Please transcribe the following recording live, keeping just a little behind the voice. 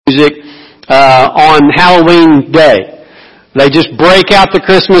music on Halloween Day. They just break out the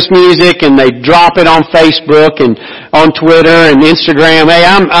Christmas music and they drop it on Facebook and on Twitter and Instagram. Hey,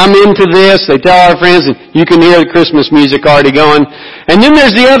 I'm into this. They tell our friends, and you can hear the Christmas music already going. And then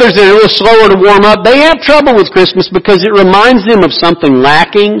there's the others that are a little slower to warm up. They have trouble with Christmas because it reminds them of something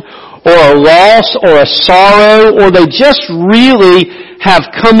lacking or a loss or a sorrow, or they just really have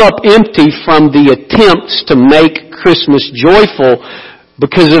come up empty from the attempts to make Christmas joyful.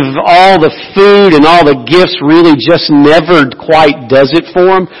 Because of all the food and all the gifts really just never quite does it for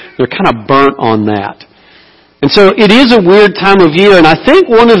them. They're kind of burnt on that. And so it is a weird time of year, and I think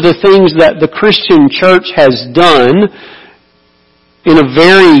one of the things that the Christian church has done in a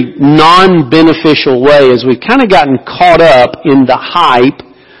very non-beneficial way is we've kind of gotten caught up in the hype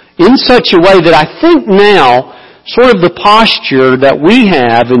in such a way that I think now sort of the posture that we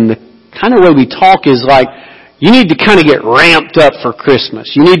have and the kind of way we talk is like, you need to kind of get ramped up for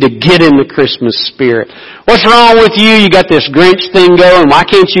Christmas. You need to get in the Christmas spirit. What's wrong with you? You got this Grinch thing going. Why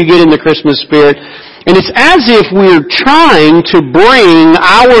can't you get in the Christmas spirit? And it's as if we're trying to bring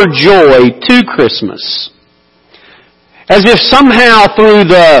our joy to Christmas. As if somehow through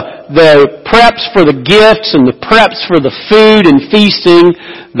the preps for the gifts and the preps for the food and feasting,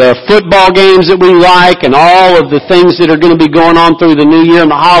 the football games that we like and all of the things that are going to be going on through the new year and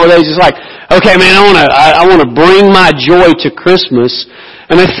the holidays, it's like, okay, man, I want to bring my joy to Christmas.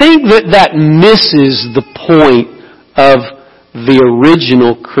 And I think that misses the point of the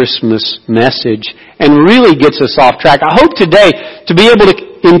original Christmas message and really gets us off track. I hope today to be able to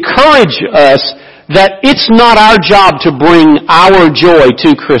encourage us that it's not our job to bring our joy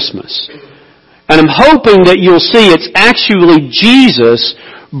to Christmas. And I'm hoping that you'll see it's actually Jesus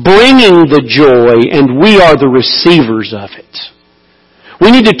bringing the joy and we are the receivers of it. We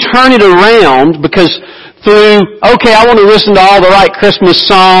need to turn it around because I want to listen to all the right Christmas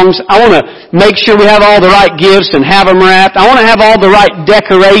songs. I want to make sure we have all the right gifts and have them wrapped. I want to have all the right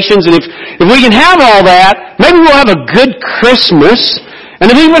decorations. And if we can have all that, maybe we'll have a good Christmas.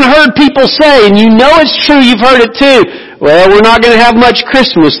 And I've even heard people say, and you know it's true, you've heard it too, well, we're not going to have much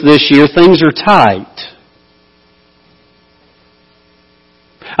Christmas this year. Things are tight.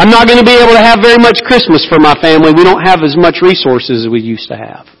 I'm not going to be able to have very much Christmas for my family. We don't have as much resources as we used to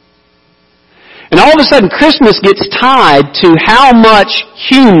have. And all of a sudden, Christmas gets tied to how much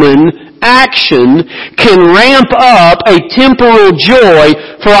human action can ramp up a temporal joy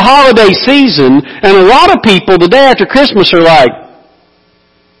for a holiday season. And a lot of people the day after Christmas are like,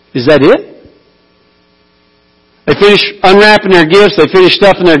 is that it? They finish unwrapping their gifts, they finish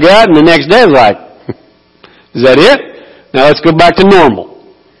stuffing their gut, and the next day they're like, is that it? Now let's go back to normal.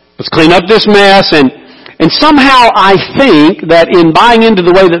 Let's clean up this mess. And somehow I think that in buying into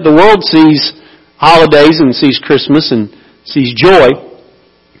the way that the world sees holidays and sees Christmas and sees joy,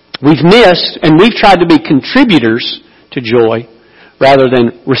 we've missed and we've tried to be contributors to joy rather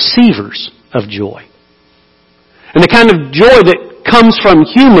than receivers of joy. And the kind of joy that comes from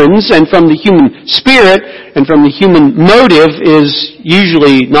humans and from the human spirit and from the human motive is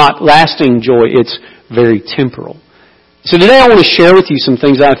usually not lasting joy. It's very temporal. So today I want to share with you some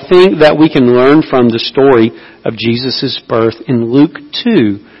things I think that we can learn from the story of Jesus' birth in Luke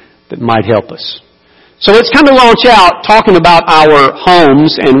 2 that might help us. So let's kind of launch out talking about our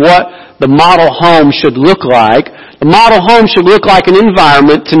homes and what the model home should look like. The model home should look like an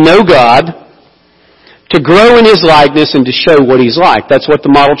environment to know God, to grow in His likeness, and to show what He's like. That's what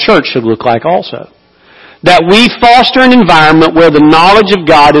the model church should look like also. That we foster an environment where the knowledge of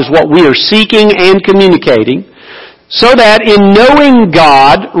God is what we are seeking and communicating, so that in knowing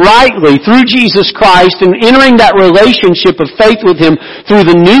God rightly through Jesus Christ and entering that relationship of faith with Him through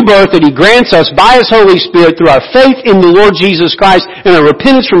the new birth that He grants us by His Holy Spirit through our faith in the Lord Jesus Christ and our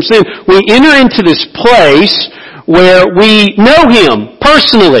repentance from sin, we enter into this place where we know Him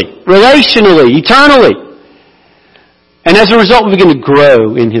personally, relationally, eternally. And as a result, we begin to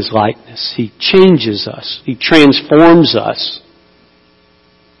grow in His likeness. He changes us. He transforms us.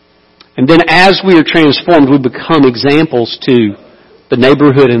 And then as we are transformed, we become examples to the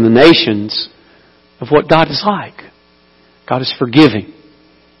neighborhood and the nations of what God is like. God is forgiving.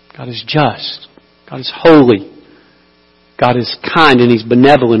 God is just. God is holy. God is kind and He's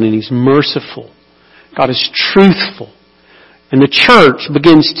benevolent and He's merciful. God is truthful. And the church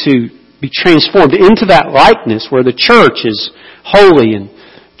begins to be transformed into that likeness where the church is holy and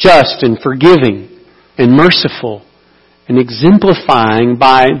just and forgiving and merciful and exemplifying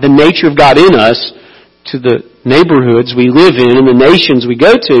by the nature of God in us to the neighborhoods we live in and the nations we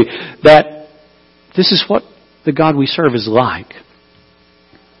go to, that this is what the God we serve is like.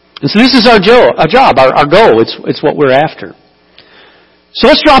 And so this is our job, our goal. It's what we're after. So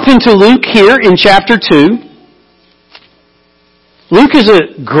let's drop into Luke here in chapter 2. Luke is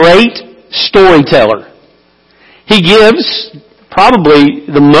a great storyteller. He gives probably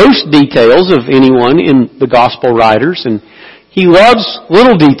the most details of anyone in the gospel writers, and he loves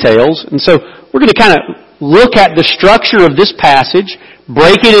little details. And so we're going to kind of look at the structure of this passage,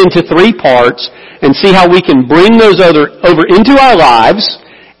 break it into 3 parts, and see how we can bring those over into our lives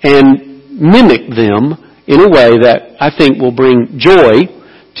and mimic them in a way that I think will bring joy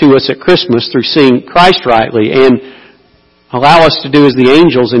to us at Christmas through seeing Christ rightly, and allow us to do as the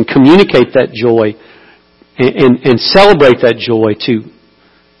angels and communicate that joy and celebrate that joy to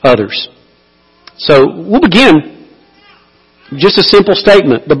others. So we'll begin. Just a simple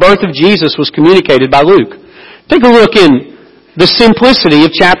statement. The birth of Jesus was communicated by Luke. Take a look in the simplicity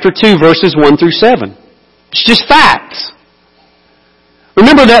of chapter 2, verses 1 through 7. It's just facts.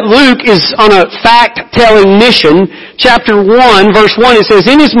 Remember that Luke is on a fact-telling mission. Chapter 1, verse 1, it says,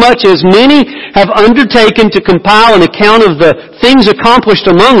 "Inasmuch as many have undertaken to compile an account of the things accomplished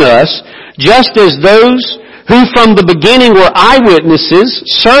among us, just as those who from the beginning were eyewitnesses,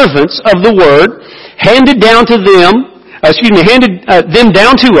 servants of the word, handed them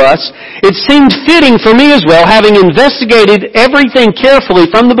down to us, it seemed fitting for me as well, having investigated everything carefully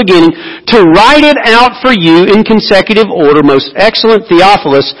from the beginning, to write it out for you in consecutive order, most excellent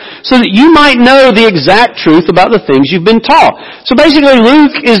Theophilus, so that you might know the exact truth about the things you've been taught." So basically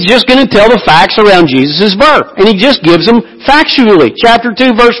Luke is just going to tell the facts around Jesus' birth, and he just gives them factually. Chapter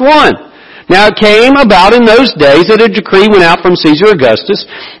 2, verse 1. "Now it came about in those days that a decree went out from Caesar Augustus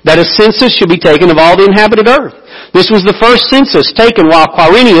that a census should be taken of all the inhabited earth. This was the first census taken while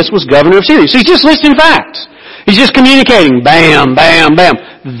Quirinius was governor of Syria." So he's just listing facts. He's just communicating. Bam, bam, bam.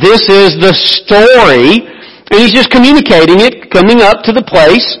 This is the story. And he's just communicating it, coming up to the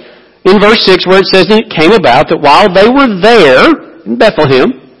place in verse 6 where it says, "And it came about that while they were there in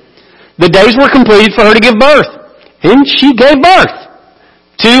Bethlehem, the days were completed for her to give birth. And she gave birth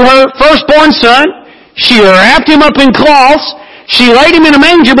to her firstborn son. She wrapped him up in cloths. She laid him in a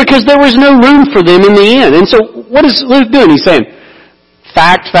manger because there was no room for them in the inn." And so what is Luke doing? He's saying,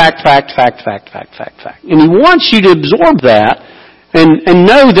 fact, fact, fact, fact, fact, fact, fact, fact. And he wants you to absorb that and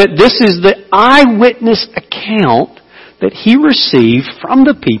know that this is the eyewitness account that he received from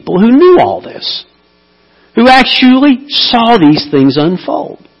the people who knew all this, who actually saw these things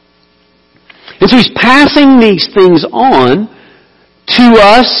unfold. And so he's passing these things on to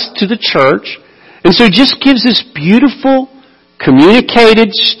us, to the church. And so he just gives this beautiful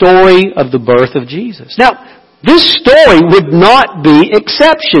communicated story of the birth of Jesus. Now, this story would not be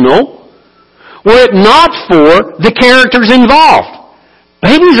exceptional were it not for the characters involved.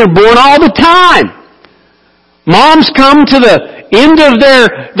 Babies are born all the time. Moms come to the end of their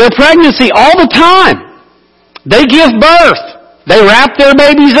pregnancy all the time. They give birth. They wrap their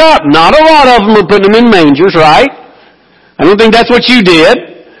babies up. Not a lot of them are putting them in mangers, right? I don't think that's what you did.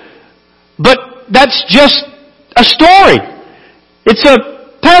 But that's just a story. It's a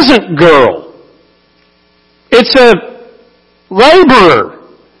peasant girl. It's a laborer.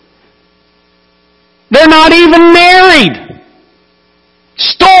 They're not even married.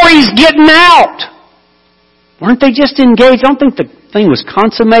 Story's getting out. Weren't they just engaged? I don't think the thing was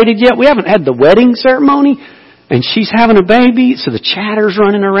consummated yet. We haven't had the wedding ceremony. And she's having a baby, so the chatter's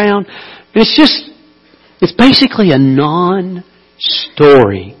running around. It's basically a non-story,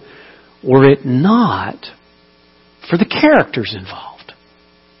 were it not for the characters involved.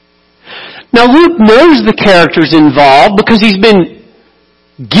 Now Luke knows the characters involved because he's been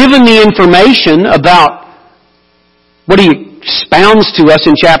given the information about what he expounds to us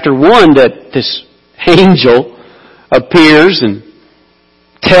in chapter 1, that this angel appears and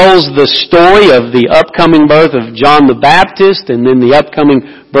tells the story of the upcoming birth of John the Baptist and then the upcoming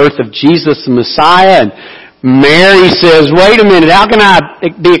birth of Jesus the Messiah. And Mary says, "Wait a minute, how can I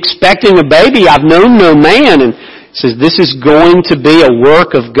be expecting a baby? I've known no man." And he says, "This is going to be a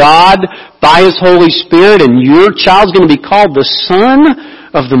work of God by His Holy Spirit, and your child's going to be called the Son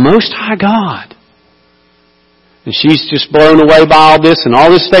of the Most High God." And she's just blown away by all this, and all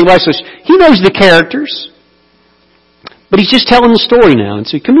this thing. So he knows the characters. But he's just telling the story now, and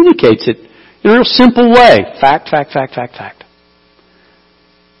so he communicates it in a real simple way. Fact, fact, fact, fact, fact.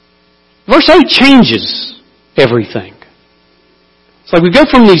 Verse 8 changes everything. It's like we go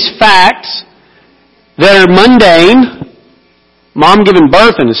from these facts that are mundane, mom giving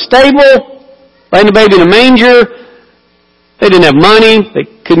birth in a stable, laying the baby in a manger, they didn't have money, they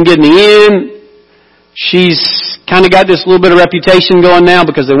couldn't get in the inn. She's kind of got this little bit of reputation going now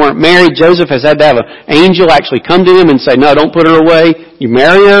because they weren't married. Joseph has had to have an angel actually come to him and say, "No, don't put her away. You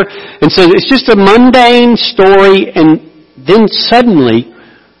marry her." And so it's just a mundane story, and then suddenly,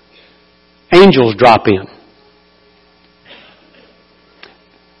 angels drop in.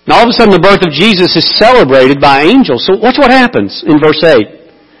 And all of a sudden the birth of Jesus is celebrated by angels. So watch what happens in verse 8.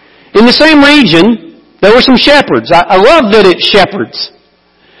 In the same region, there were some shepherds. I love that it's shepherds.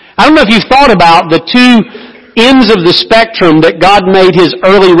 I don't know if you've thought about the two ends of the spectrum that God made His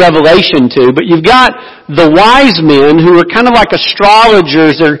early revelation to, but you've got the wise men who are kind of like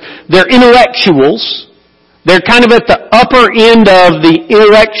astrologers. They're intellectuals. They're kind of at the upper end of the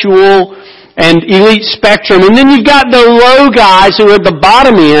intellectual and elite spectrum. And then you've got the low guys who are at the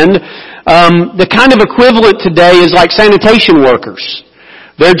bottom end. The kind of equivalent today is like sanitation workers.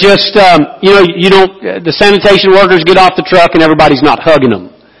 They're just, the sanitation workers get off the truck and everybody's not hugging them.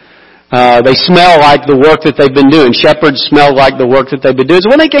 They smell like the work that they've been doing. Shepherds smell like the work that they've been doing.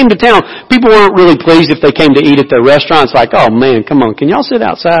 So when they came to town, people weren't really pleased if they came to eat at their restaurants. Like, oh man, come on, can y'all sit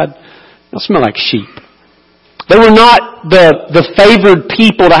outside? Y'all smell like sheep. They were not the favored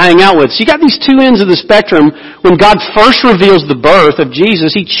people to hang out with. So you got these two ends of the spectrum. When God first reveals the birth of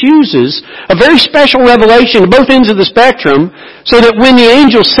Jesus, He chooses a very special revelation to both ends of the spectrum, so that when the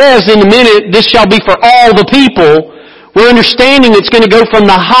angel says in a minute, this shall be for all the people, we're understanding it's going to go from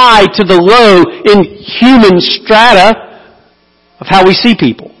the high to the low in human strata of how we see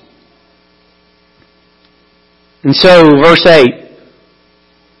people. And so, verse 8,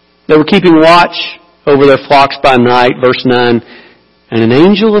 they were keeping watch over their flocks by night, verse 9, and an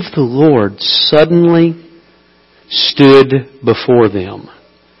angel of the Lord suddenly stood before them,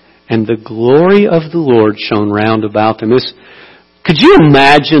 and the glory of the Lord shone round about them. Could you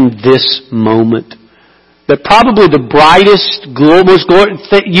imagine this moment? That probably the brightest, most glorious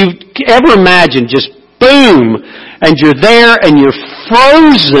thing you've ever imagined, just boom, and you're there and you're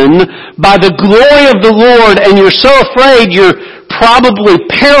frozen by the glory of the Lord, and you're so afraid you're probably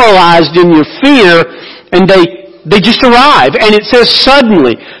paralyzed in your fear, and they just arrive. And it says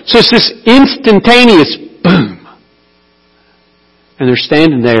suddenly. So it's this instantaneous boom. And they're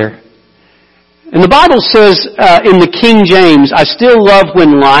standing there. And the Bible says in the King James, I still love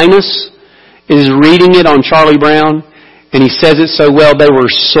when Linus is reading it on Charlie Brown, and he says it so well, they were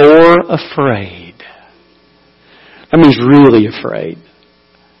sore afraid. That means really afraid.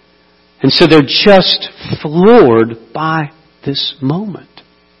 And so they're just floored by this moment.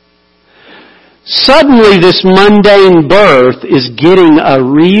 Suddenly this mundane birth is getting a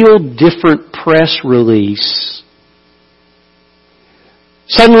real different press release.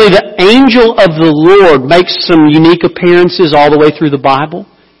 Suddenly the angel of the Lord makes some unique appearances all the way through the Bible.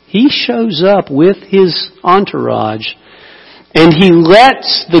 He shows up with His entourage, and He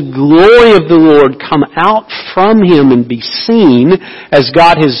lets the glory of the Lord come out from Him and be seen, as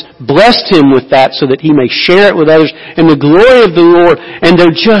God has blessed Him with that so that He may share it with others. And the glory of the Lord, and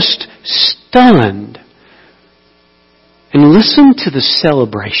they're just stunned. And listen to the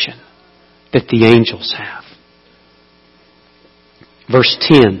celebration that the angels have. Verse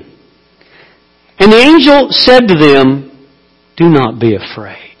 10. And the angel said to them, do not be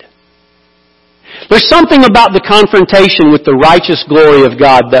afraid. There's something about the confrontation with the righteous glory of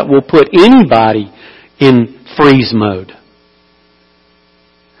God that will put anybody in freeze mode.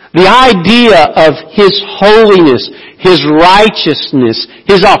 The idea of His holiness, His righteousness,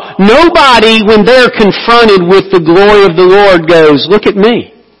 His all. Nobody, when they're confronted with the glory of the Lord, goes, look at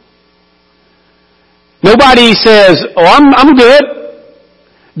me. Nobody says, oh, I'm good.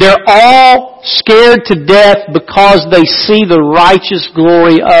 They're all scared to death because they see the righteous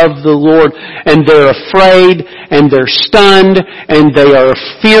glory of the Lord, and they're afraid, and they're stunned, and they are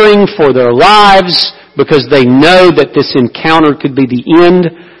fearing for their lives because they know that this encounter could be the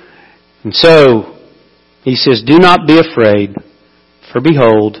end. And so, He says, do not be afraid, for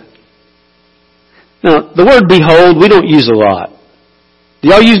behold. Now, the word behold, we don't use a lot. Do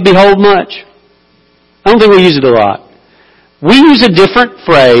y'all use behold much? I don't think we use it a lot. We use a different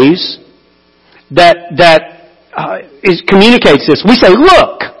phrase that communicates this. We say,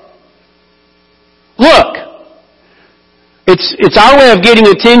 look. Look. It's our way of getting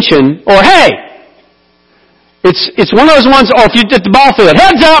attention. Or, hey. It's one of those ones, or if you're at the ball field,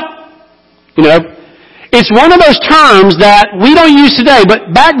 heads up. You know. It's one of those terms that we don't use today,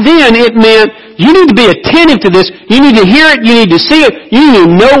 but back then it meant you need to be attentive to this. You need to hear it. You need to see it. You need to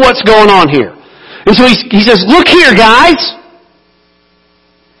know what's going on here. And so he says, look here, guys.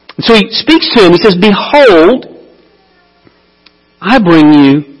 And so He speaks to him. He says, behold, I bring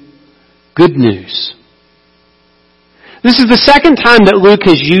you good news. This is the second time that Luke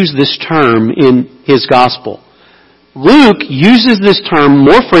has used this term in his gospel. Luke uses this term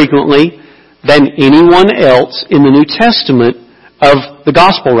more frequently than anyone else in the New Testament of the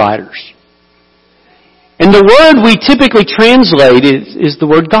gospel writers. And the word we typically translate is the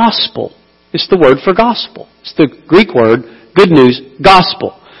word gospel. It's the word for gospel. It's the Greek word, good news,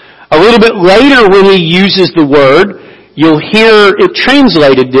 gospel. A little bit later when he uses the word, you'll hear it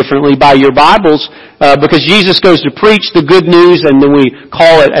translated differently by your Bibles because Jesus goes to preach the good news, and then we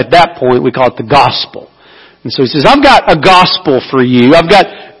call it, at that point, we call it the gospel. And so he says, I've got a gospel for you. I've got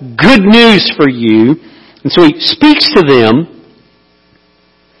good news for you. And so he speaks to them,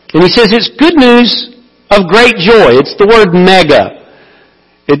 and he says it's good news of great joy. It's the word mega.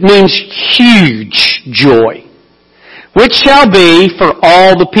 It means huge joy. Which shall be for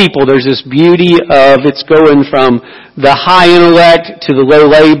all the people. There's this beauty of it's going from the high intellect to the low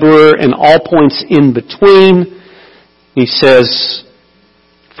laborer and all points in between. He says,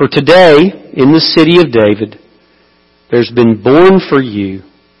 for today, in the city of David, there's been born for you.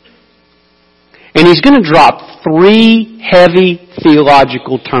 And he's going to drop 3 heavy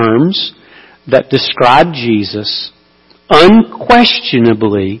theological terms that describe Jesus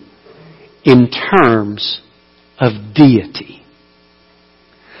unquestionably in terms of deity.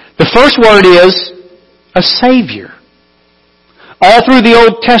 The first word is a Savior. All through the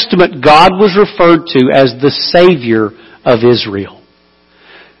Old Testament, God was referred to as the Savior of Israel.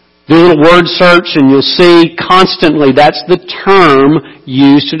 Do a little word search and you'll see constantly that's the term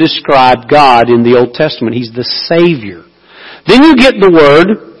used to describe God in the Old Testament. He's the Savior. Then you get the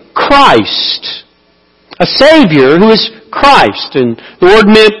word Christ. A Savior who is Christ. And the word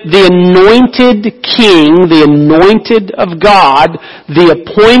meant the anointed king, the anointed of God, the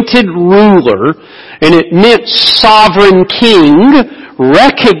appointed ruler. And it meant sovereign king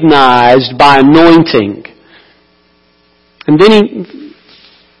recognized by anointing. And then he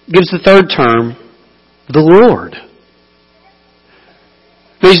gives the third term, the Lord.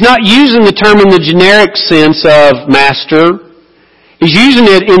 Now, he's not using the term in the generic sense of master. He's using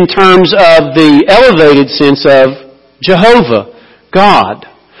it in terms of the elevated sense of Jehovah, God.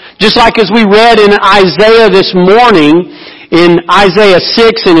 Just like as we read in Isaiah this morning, in Isaiah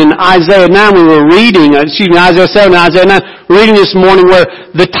 6 and in Isaiah 9 we were reading, Isaiah 7 and Isaiah 9, we're reading this morning where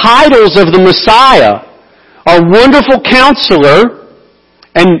the titles of the Messiah are Wonderful Counselor,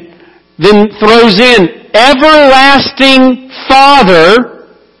 and then throws in Everlasting Father,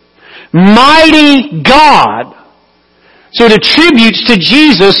 Mighty God. So it attributes to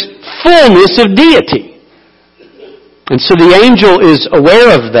Jesus fullness of deity. And so the angel is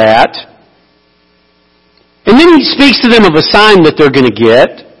aware of that. And then he speaks to them of a sign that they're going to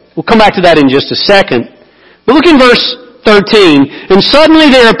get. We'll come back to that in just a second. But look in verse 13. And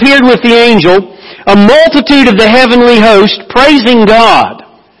suddenly there appeared with the angel a multitude of the heavenly host praising God.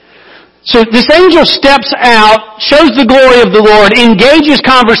 So this angel steps out, shows the glory of the Lord, engages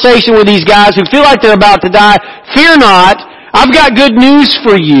conversation with these guys who feel like they're about to die. Fear not, I've got good news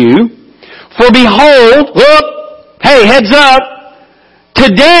for you. For behold, look, hey, heads up,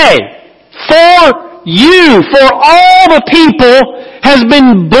 today, for you, for all the people, has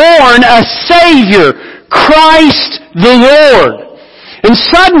been born a Savior, Christ the Lord. And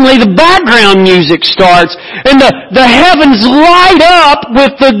suddenly the background music starts and the heavens light up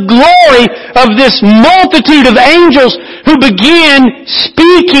with the glory of this multitude of angels who begin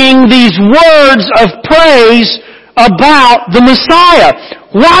speaking these words of praise about the Messiah.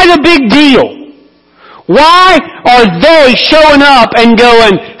 Why the big deal? Why are they showing up and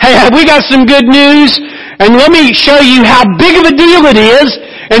going, hey, we got some good news and let me show you how big of a deal it is?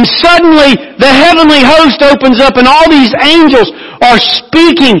 And suddenly the heavenly host opens up and all these angels are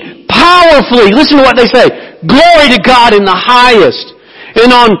speaking powerfully. Listen to what they say. Glory to God in the highest.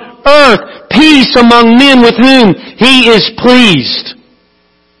 And on earth, peace among men with whom He is pleased.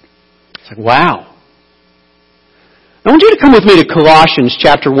 It's like, wow. I want you to come with me to Colossians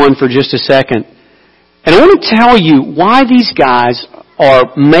chapter 1 for just a second. And I want to tell you why these guys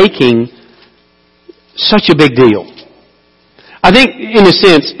are making such a big deal. I think, in a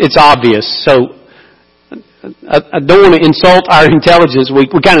sense, it's obvious. So, I don't want to insult our intelligence. We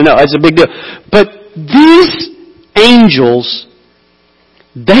kind of know it's a big deal. But these angels,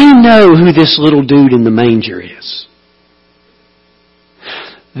 they know who this little dude in the manger is.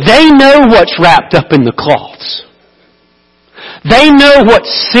 They know what's wrapped up in the cloths. They know what's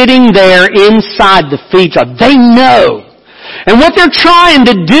sitting there inside the feed trough. They know. And what they're trying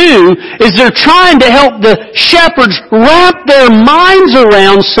to do is they're trying to help the shepherds wrap their minds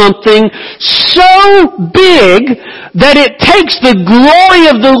around something so big that it takes the glory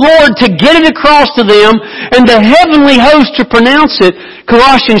of the Lord to get it across to them and the heavenly host to pronounce it.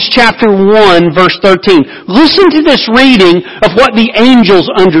 Colossians chapter 1 verse 13. Listen to this reading of what the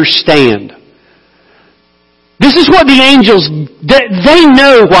angels understand. This is what the angels, they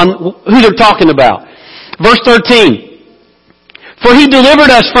know who they're talking about. Verse 13. For He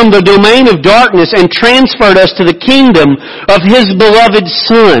delivered us from the domain of darkness and transferred us to the kingdom of His beloved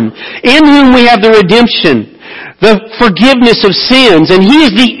Son, in whom we have the redemption, the forgiveness of sins, and He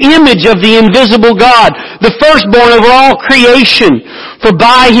is the image of the invisible God, the firstborn over all creation. For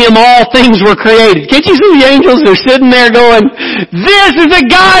by Him all things were created. Can't you see the angels? They're sitting there going, this is the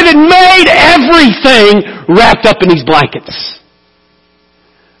guy that made everything wrapped up in these blankets.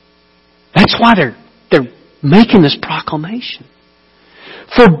 That's why they're making this proclamation.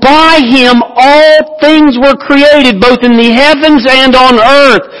 For by Him all things were created, both in the heavens and on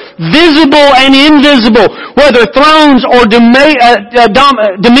earth, visible and invisible, whether thrones or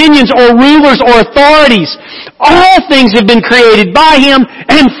dominions or rulers or authorities. All things have been created by Him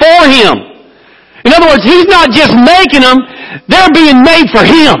and for Him. In other words, He's not just making them, they're being made for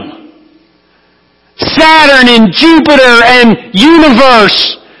Him. Saturn and Jupiter and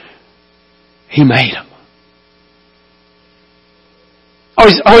universe, He made them. I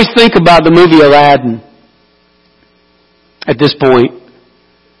always think about the movie Aladdin at this point.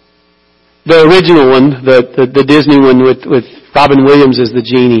 The original one, the Disney one with Robin Williams as the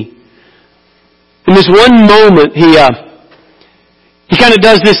genie. In this one moment, he kind of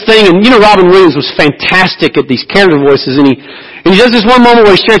does this thing, and you know Robin Williams was fantastic at these character voices, and he does this one moment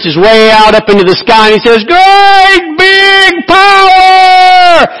where he stretches way out up into the sky, and he says, "Great big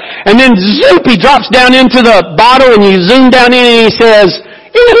power!" And then zoop, he drops down into the bottle, and you zoom down in, and he says,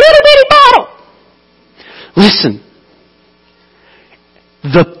 "In a little bitty bottle." Listen.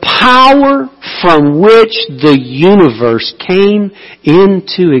 The power from which the universe came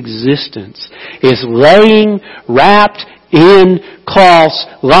into existence is laying wrapped in cloths,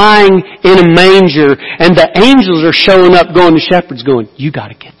 lying in a manger, and the angels are showing up going to shepherds going, you got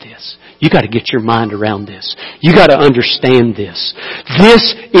to get this. You got to get your mind around this. You got to understand this.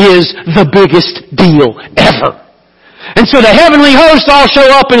 This is the biggest deal ever. And so the heavenly hosts all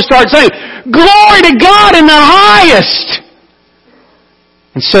show up and start saying, "Glory to God in the highest!"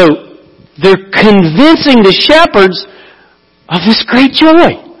 And so they're convincing the shepherds of this great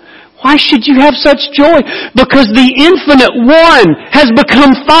joy. Why should you have such joy? Because the infinite one has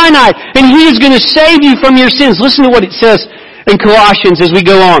become finite, and He is going to save you from your sins. Listen to what it says in Colossians as we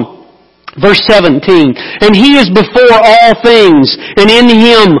go on. Verse 17, and He is before all things, and in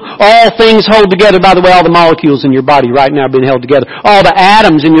Him all things hold together. By the way, all the molecules in your body right now are being held together. All the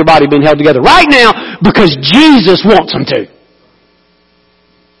atoms in your body are being held together right now because Jesus wants them to.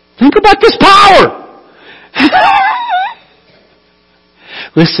 Think about this power.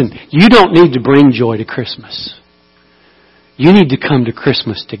 Listen, you don't need to bring joy to Christmas. You need to come to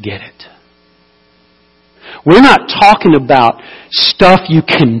Christmas to get it. We're not talking about stuff you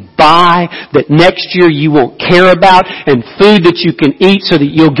can buy that next year you won't care about and food that you can eat so that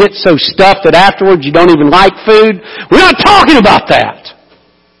you'll get so stuffed that afterwards you don't even like food. We're not talking about that.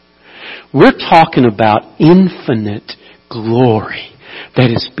 We're talking about infinite glory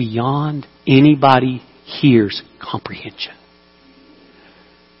that is beyond anybody here's comprehension.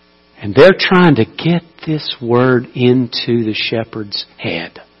 And they're trying to get this word into the shepherd's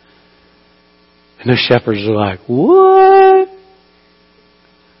head. And the shepherds are like, what?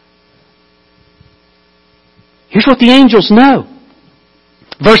 Here's what the angels know.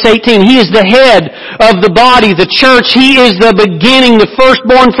 Verse 18, He is the head of the body, the church. He is the beginning, the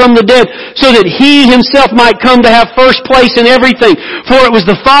firstborn from the dead, so that He Himself might come to have first place in everything. For it was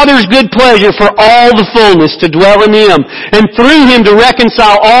the Father's good pleasure for all the fullness to dwell in Him, and through Him to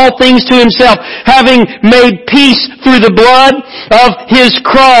reconcile all things to Himself, having made peace through the blood of His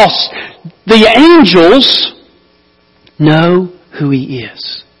cross. The angels know who He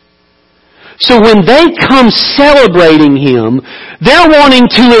is. So when they come celebrating Him, they're wanting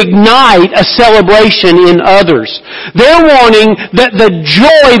to ignite a celebration in others. They're wanting that the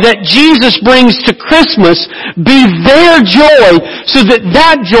joy that Jesus brings to Christmas be their joy, so that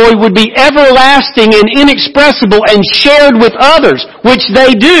that joy would be everlasting and inexpressible and shared with others, which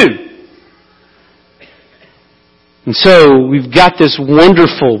they do. And so we've got this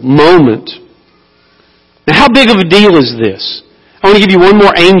wonderful moment. Now, how big of a deal is this? I want to give you one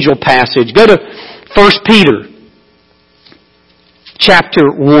more angel passage. Go to 1 Peter chapter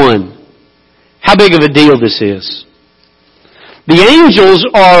 1. How big of a deal this is. The angels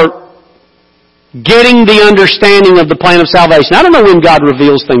are getting the understanding of the plan of salvation. I don't know when God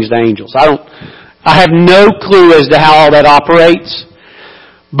reveals things to angels. I have no clue as to how all that operates.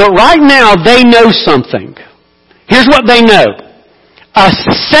 But right now they know something. Here's what they know. A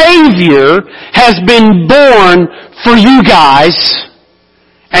Savior has been born for you guys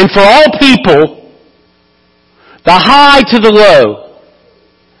and for all people, the high to the low.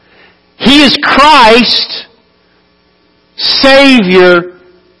 He is Christ, Savior,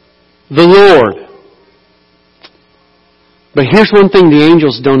 the Lord. But here's one thing the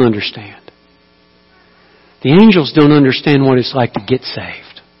angels don't understand. The angels don't understand what it's like to get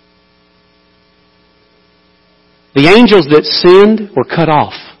saved. The angels that sinned were cut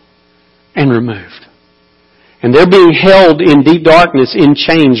off and removed. And they're being held in deep darkness in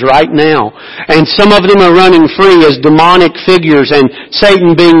chains right now. And some of them are running free as demonic figures, and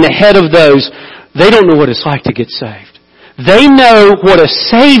Satan being the head of those. They don't know what it's like to get saved. They know what a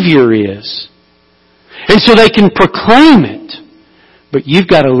Savior is. And so they can proclaim it. But you've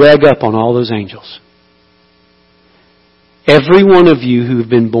got a leg up on all those angels. Every one of you who have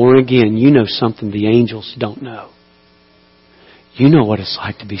been born again, you know something the angels don't know. You know what it's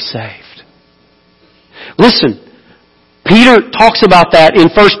like to be saved. Listen, Peter talks about that in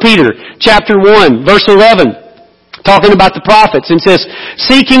 1 Peter chapter 1, verse 11, talking about the prophets, and says,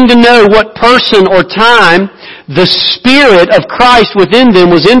 seeking to know what person or time the Spirit of Christ within them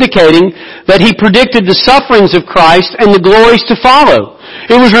was indicating that He predicted the sufferings of Christ and the glories to follow.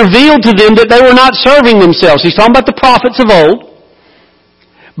 It was revealed to them that they were not serving themselves. He's talking about the prophets of old.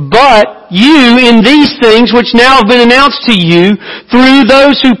 But you, in these things which now have been announced to you through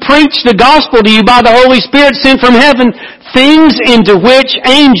those who preach the gospel to you by the Holy Spirit sent from heaven, things into which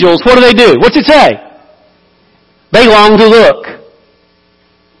angels, what do? What's it say? They long to look.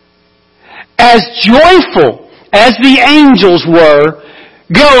 As joyful as the angels were,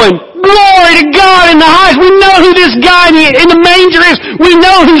 going, glory to God in the highest. We know who this guy in the manger is. We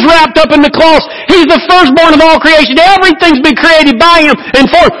know who's wrapped up in the cloth. He's the firstborn of all creation. Everything's been created by Him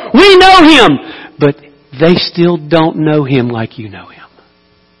and for Him. We know Him. But they still don't know Him like you know Him.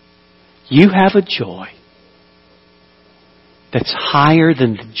 You have a joy that's higher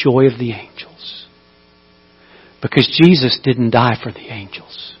than the joy of the angels. Because Jesus didn't die for the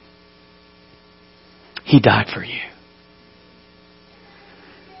angels. He died for you.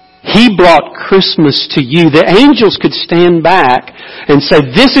 He brought Christmas to you. The angels could stand back and say,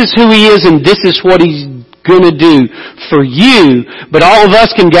 this is who He is and this is what He's going to do for you. But all of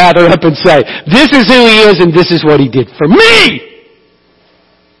us can gather up and say, this is who He is and this is what He did for me.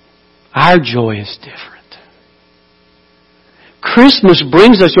 Our joy is different. Christmas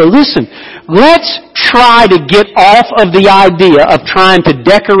brings us joy. Listen, let's try to get off of the idea of trying to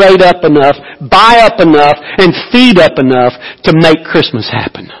decorate up enough, buy up enough, and feed up enough to make Christmas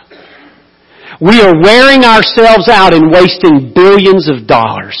happen. We are wearing ourselves out and wasting billions of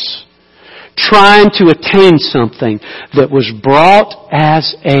dollars trying to attain something that was brought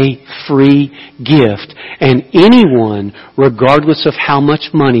as a free gift. And anyone, regardless of how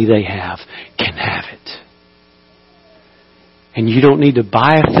much money they have, can have it. And you don't need to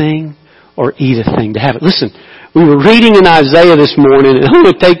buy a thing or eat a thing to have it. Listen, we were reading in Isaiah this morning, and I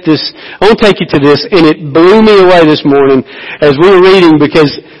want to take you to this, and it blew me away this morning as we were reading,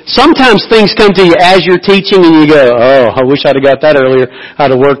 because sometimes things come to you as you're teaching and you go, oh, I wish I'd have got that earlier.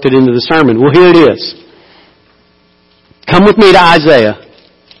 I'd have worked it into the sermon. Well, here it is. Come with me to Isaiah.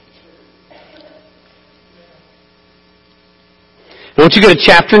 I want you to go to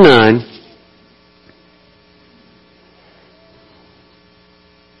chapter 9.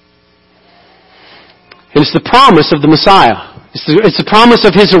 And it's the promise of the Messiah. It's the promise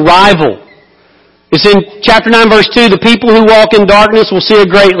of His arrival. It's in chapter 9, verse 2, the people who walk in darkness will see a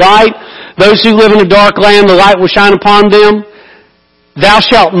great light. Those who live in a dark land, the light will shine upon them. Thou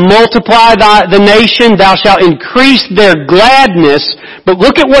shalt multiply the nation. Thou shalt increase their gladness. But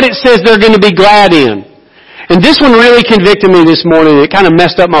look at what it says they're going to be glad in. And this one really convicted me this morning. It kind of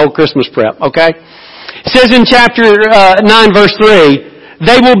messed up my whole Christmas prep, okay? It says in chapter 9, verse 3,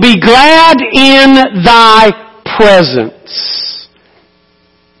 they will be glad in Thy presence.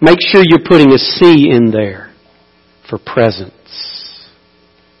 Make sure you're putting a C in there for presence.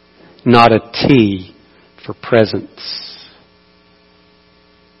 Not a T for presence.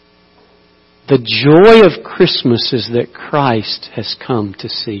 The joy of Christmas is that Christ has come to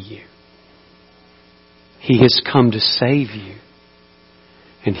see you. He has come to save you.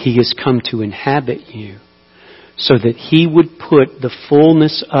 And He has come to inhabit you, so that He would put the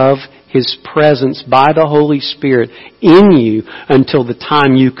fullness of His presence by the Holy Spirit in you until the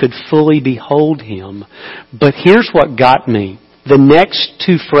time you could fully behold Him. But here's what got me. The next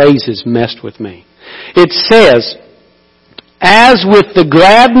two phrases messed with me. It says, as with the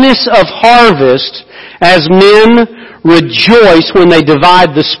gladness of harvest, as men rejoice when they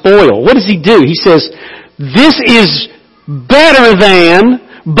divide the spoil. What does He do? He says, this is better than,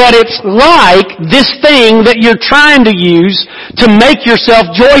 but it's like this thing that you're trying to use to make yourself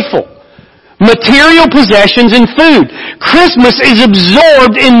joyful. Material possessions and food. Christmas is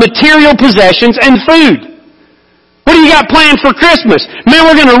absorbed in material possessions and food. What do you got planned for Christmas? Man,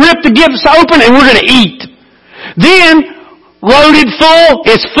 we're going to rip the gifts open and we're going to eat. Then, loaded full,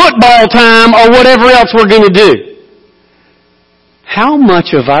 it's football time or whatever else we're going to do. How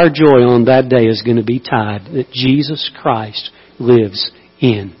much of our joy on that day is going to be tied that Jesus Christ lives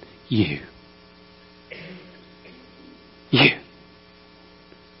in you? You.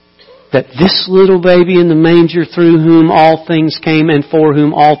 That this little baby in the manger, through whom all things came and for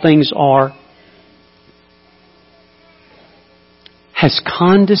whom all things are, has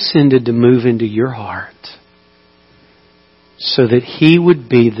condescended to move into your heart so that He would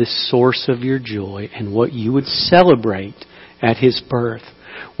be the source of your joy, and what you would celebrate at His birth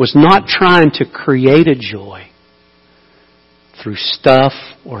was not trying to create a joy through stuff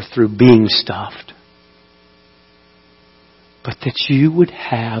or through being stuffed, but that you would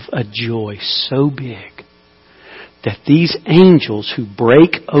have a joy so big that these angels who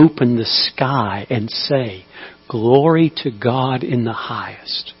break open the sky and say, "Glory to God in the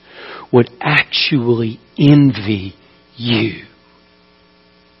highest," would actually envy you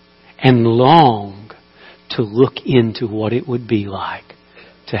and long to look into what it would be like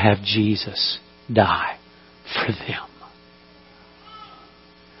to have Jesus die for them.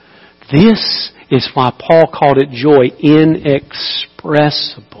 This is why Paul called it joy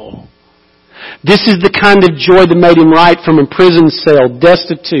inexpressible. This is the kind of joy that made him write from a prison cell,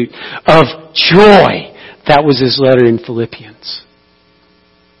 destitute of joy. That was his letter in Philippians.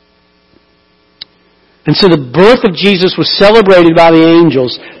 And so the birth of Jesus was celebrated by the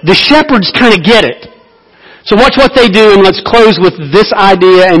angels. The shepherds kind of get it. So watch what they do, and let's close with this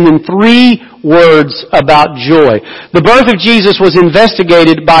idea and then 3 words about joy. The birth of Jesus was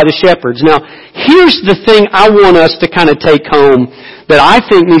investigated by the shepherds. Now, here's the thing I want us to kind of take home that I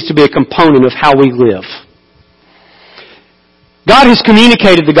think needs to be a component of how we live. God has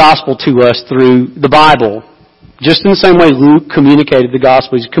communicated the gospel to us through the Bible. Just in the same way Luke communicated the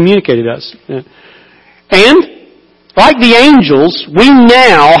gospel, He's communicated us. And, like the angels, we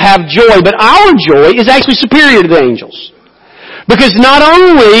now have joy, but our joy is actually superior to the angels. Because not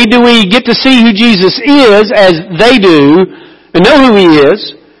only do we get to see who Jesus is, as they do, and know who He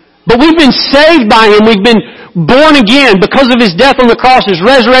is, but we've been saved by Him, we've been born again because of His death on the cross, His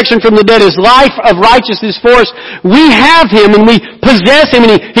resurrection from the dead, His life of righteousness for us. We have Him and we possess Him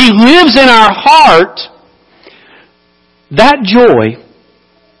and He lives in our heart. That joy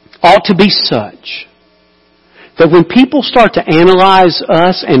ought to be such that when people start to analyze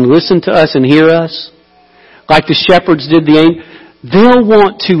us and listen to us and hear us, like the shepherds did the angels, they'll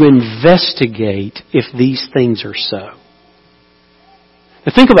want to investigate if these things are so.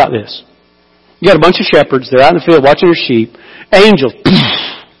 Now think about this. You got a bunch of shepherds, they're out in the field watching their sheep. Angels.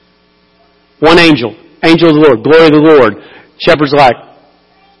 One angel. Angel of the Lord. Glory of the Lord. Shepherds like.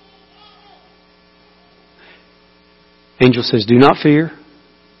 Angel says, "Do not fear.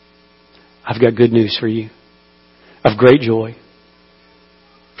 I've got good news for you. Of great joy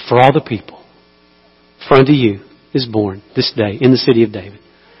for all the people. For unto you is born this day in the city of David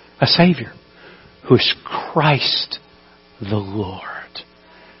a Savior who is Christ the Lord."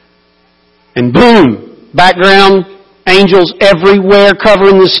 And boom, background, angels everywhere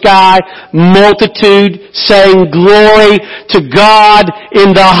covering the sky, multitude saying glory to God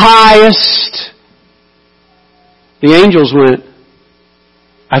in the highest. The angels went,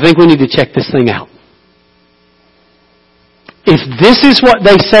 "I think we need to check this thing out. If this is what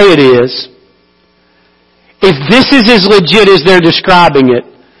they say it is, if this is as legit as they're describing it,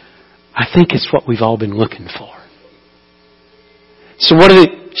 I think it's what we've all been looking for." So what do the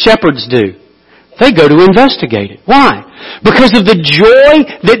shepherds do? They go to investigate it. Why? Because of the joy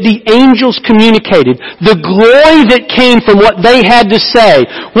that the angels communicated, the glory that came from what they had to say,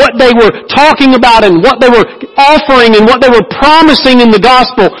 what they were talking about and what they were offering and what they were promising in the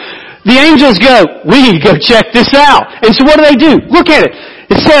gospel. The angels go, "We need to go check this out." And so what do? Look at it.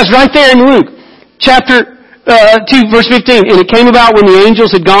 It says right there in Luke, chapter 2, verse 15, "And it came about when the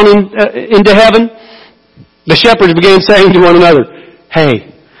angels had gone into heaven, the shepherds began saying to one another, 'Hey,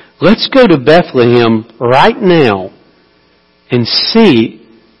 let's go to Bethlehem right now and see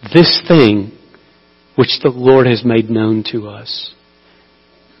this thing which the Lord has made known to us.'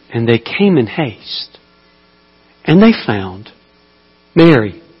 And they came in haste, and they found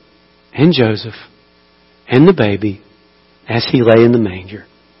Mary and Joseph and the baby as he lay in the manger.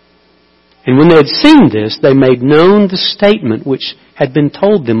 And when they had seen this, they made known the statement which had been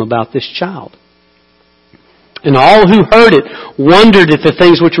told them about this child. And all who heard it wondered at the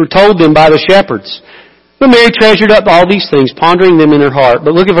things which were told them by the shepherds. But Mary treasured up all these things, pondering them in her heart."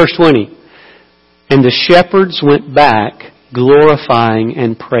 But look at verse 20. And the shepherds went back, glorifying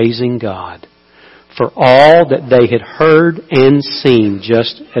and praising God for all that they had heard and seen,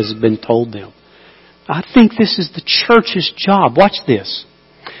 just as had been told them. I think this is the church's job. Watch this.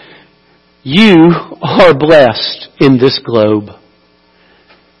 You are blessed in this globe.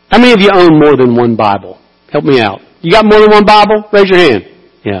 How many of you own more than one Bible? Help me out. You got more than one Bible? Raise your hand.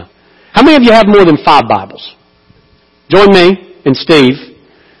 Yeah. How many of you have more than 5 Bibles? Join me and Steve.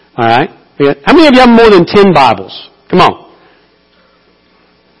 All right. How many of you have more than 10 Bibles? Come on.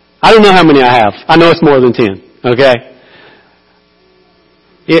 I don't know how many I have. I know it's more than 10. Okay.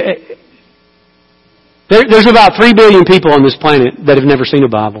 There's about 3 billion people on this planet that have never seen a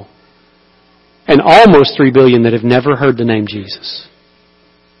Bible. And almost 3 billion that have never heard the name Jesus.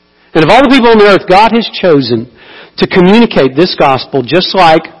 And of all the people on the earth, God has chosen to communicate this gospel just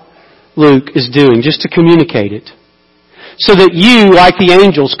like Luke is doing, just to communicate it. So that you, like the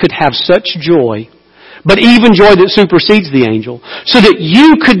angels, could have such joy, but even joy that supersedes the angel, so that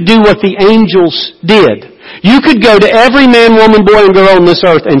you could do what the angels did. You could go to every man, woman, boy, and girl on this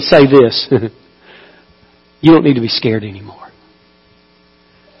earth and say this. You don't need to be scared anymore.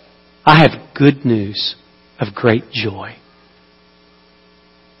 I have good news of great joy.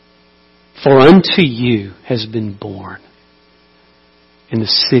 For unto you has been born in the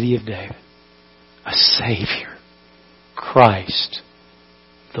city of David a Savior, Christ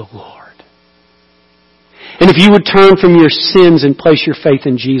the Lord. And if you would turn from your sins and place your faith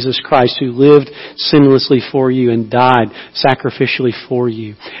in Jesus Christ, who lived sinlessly for you and died sacrificially for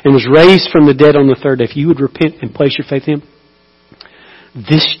you and was raised from the dead on the third day, if you would repent and place your faith in Him,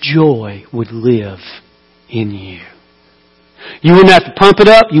 this joy would live in you. You wouldn't have to pump it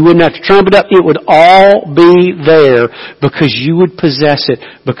up. You wouldn't have to trump it up. It would all be there because you would possess it,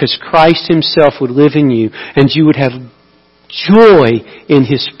 because Christ Himself would live in you, and you would have joy in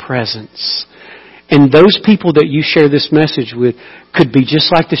His presence. And those people that you share this message with could be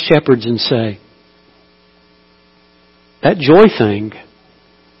just like the shepherds and say, that joy thing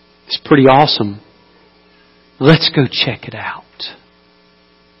is pretty awesome. Let's go check it out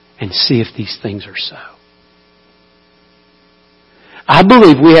and see if these things are so. I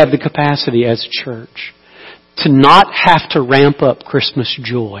believe we have the capacity as a church to not have to ramp up Christmas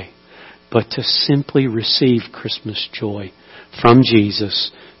joy, but to simply receive Christmas joy from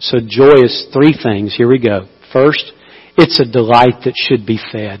Jesus. So joy is 3 things. Here we go. First, it's a delight that should be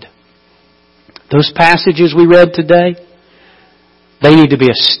fed. Those passages we read today, they need to be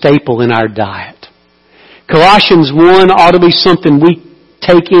a staple in our diet. Colossians 1 ought to be something we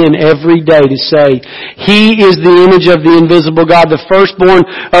take in every day to say, He is the image of the invisible God, the firstborn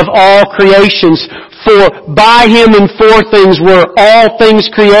of all creations. For by Him and for things were all things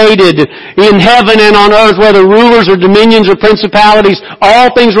created in heaven and on earth, whether rulers or dominions or principalities,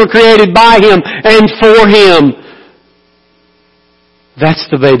 all things were created by Him and for Him. That's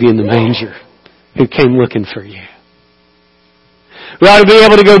the baby in the manger who came looking for you. We ought to be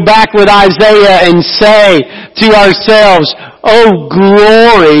able to go back with Isaiah and say to ourselves, oh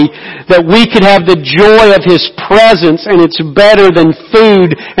glory, that we could have the joy of His presence, and it's better than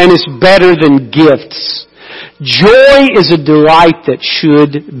food and it's better than gifts. Joy is a delight that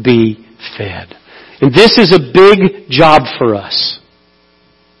should be fed. And this is a big job for us.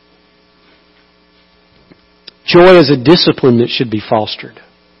 Joy is a discipline that should be fostered.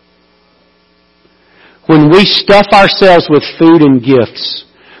 When we stuff ourselves with food and gifts,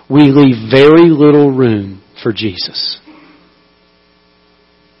 we leave very little room for Jesus.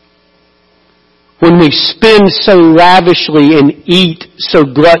 When we spend so lavishly and eat so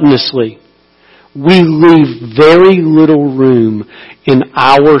gluttonously, we leave very little room in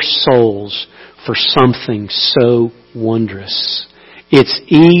our souls for something so wondrous. It's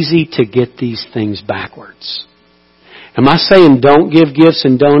easy to get these things backwards. Am I saying don't give gifts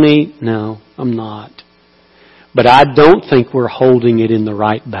and don't eat? No, I'm not. But I don't think we're holding it in the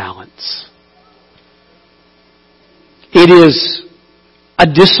right balance. It is a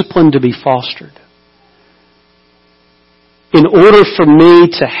discipline to be fostered. In order for me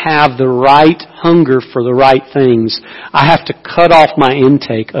to have the right hunger for the right things, I have to cut off my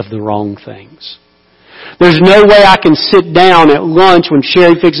intake of the wrong things. There's no way I can sit down at lunch when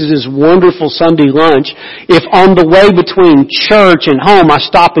Sherry fixes this wonderful Sunday lunch if on the way between church and home I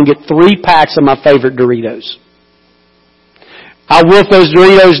stop and get 3 packs of my favorite Doritos. I wolf those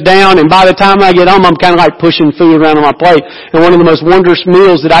Doritos down, and by the time I get home, I'm kind of like pushing food around on my plate. And one of the most wondrous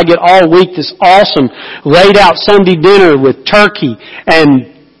meals that I get all week, this awesome laid out Sunday dinner with turkey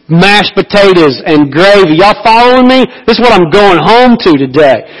and mashed potatoes and gravy. Y'all following me? This is what I'm going home to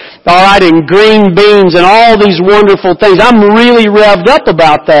today. Alright, and green beans and all these wonderful things. I'm really revved up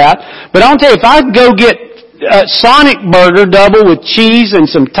about that. But I'll tell you, if I go get a Sonic Burger double with cheese and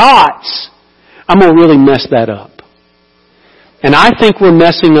some tots, I'm going to really mess that up. And I think we're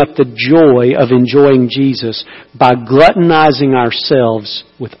messing up the joy of enjoying Jesus by gluttonizing ourselves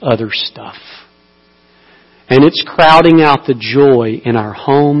with other stuff. And it's crowding out the joy in our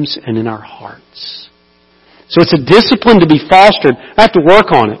homes and in our hearts. So it's a discipline to be fostered. I have to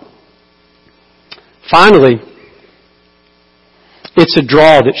work on it. Finally, it's a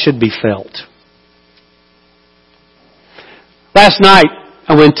draw that should be felt. Last night,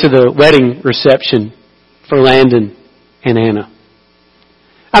 I went to the wedding reception for Landon and Anna.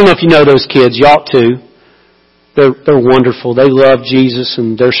 I don't know if you know those kids. You ought to. They're wonderful. They love Jesus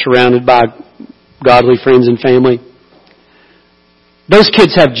and they're surrounded by godly friends and family. Those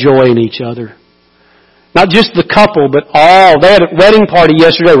kids have joy in each other. Not just the couple, but all. They had a wedding party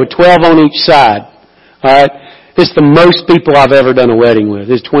yesterday with 12 on each side. Alright? It's the most people I've ever done a wedding with.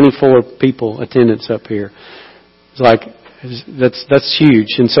 There's 24 people attendance up here. It's like, that's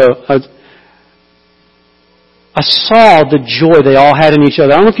huge. And so, I saw the joy they all had in each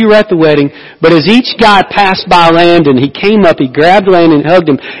other. I don't know if you were at the wedding, but as each guy passed by Landon, he came up, he grabbed Landon and hugged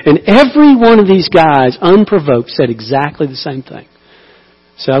him. And every one of these guys, unprovoked, said exactly the same thing.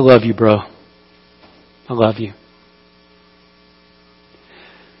 Said, I love you, bro. I love you.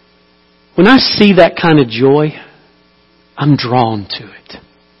 When I see that kind of joy, I'm drawn to it.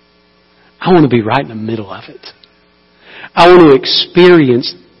 I want to be right in the middle of it. I want to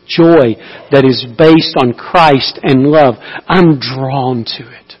experience joy that is based on Christ and love. I'm drawn to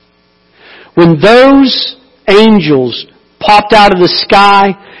it. When those angels popped out of the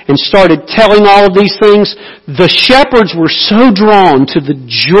sky and started telling all of these things, the shepherds were so drawn to the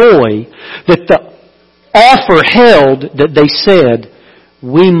joy that the offer held that they said,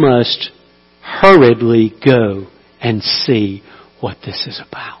 we must hurriedly go and see what this is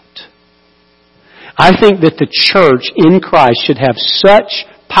about. I think that the church in Christ should have such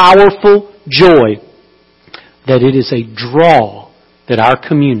powerful joy that it is a draw that our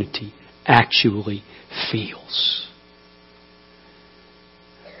community actually feels.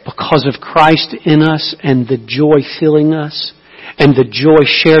 Because of Christ in us and the joy filling us and the joy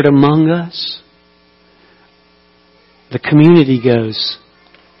shared among us, the community goes,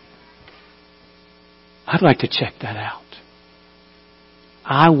 I'd like to check that out.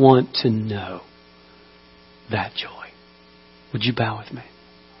 I want to know that joy. Would you bow with me?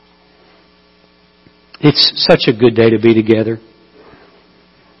 It's such a good day to be together.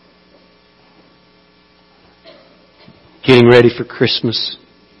 Getting ready for Christmas.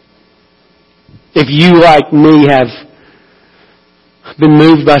 If you, like me, have been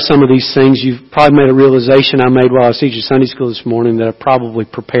moved by some of these things, you've probably made a realization I made while I was teaching Sunday school this morning that I probably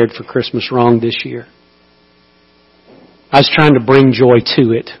prepared for Christmas wrong this year. I was trying to bring joy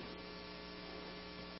to it.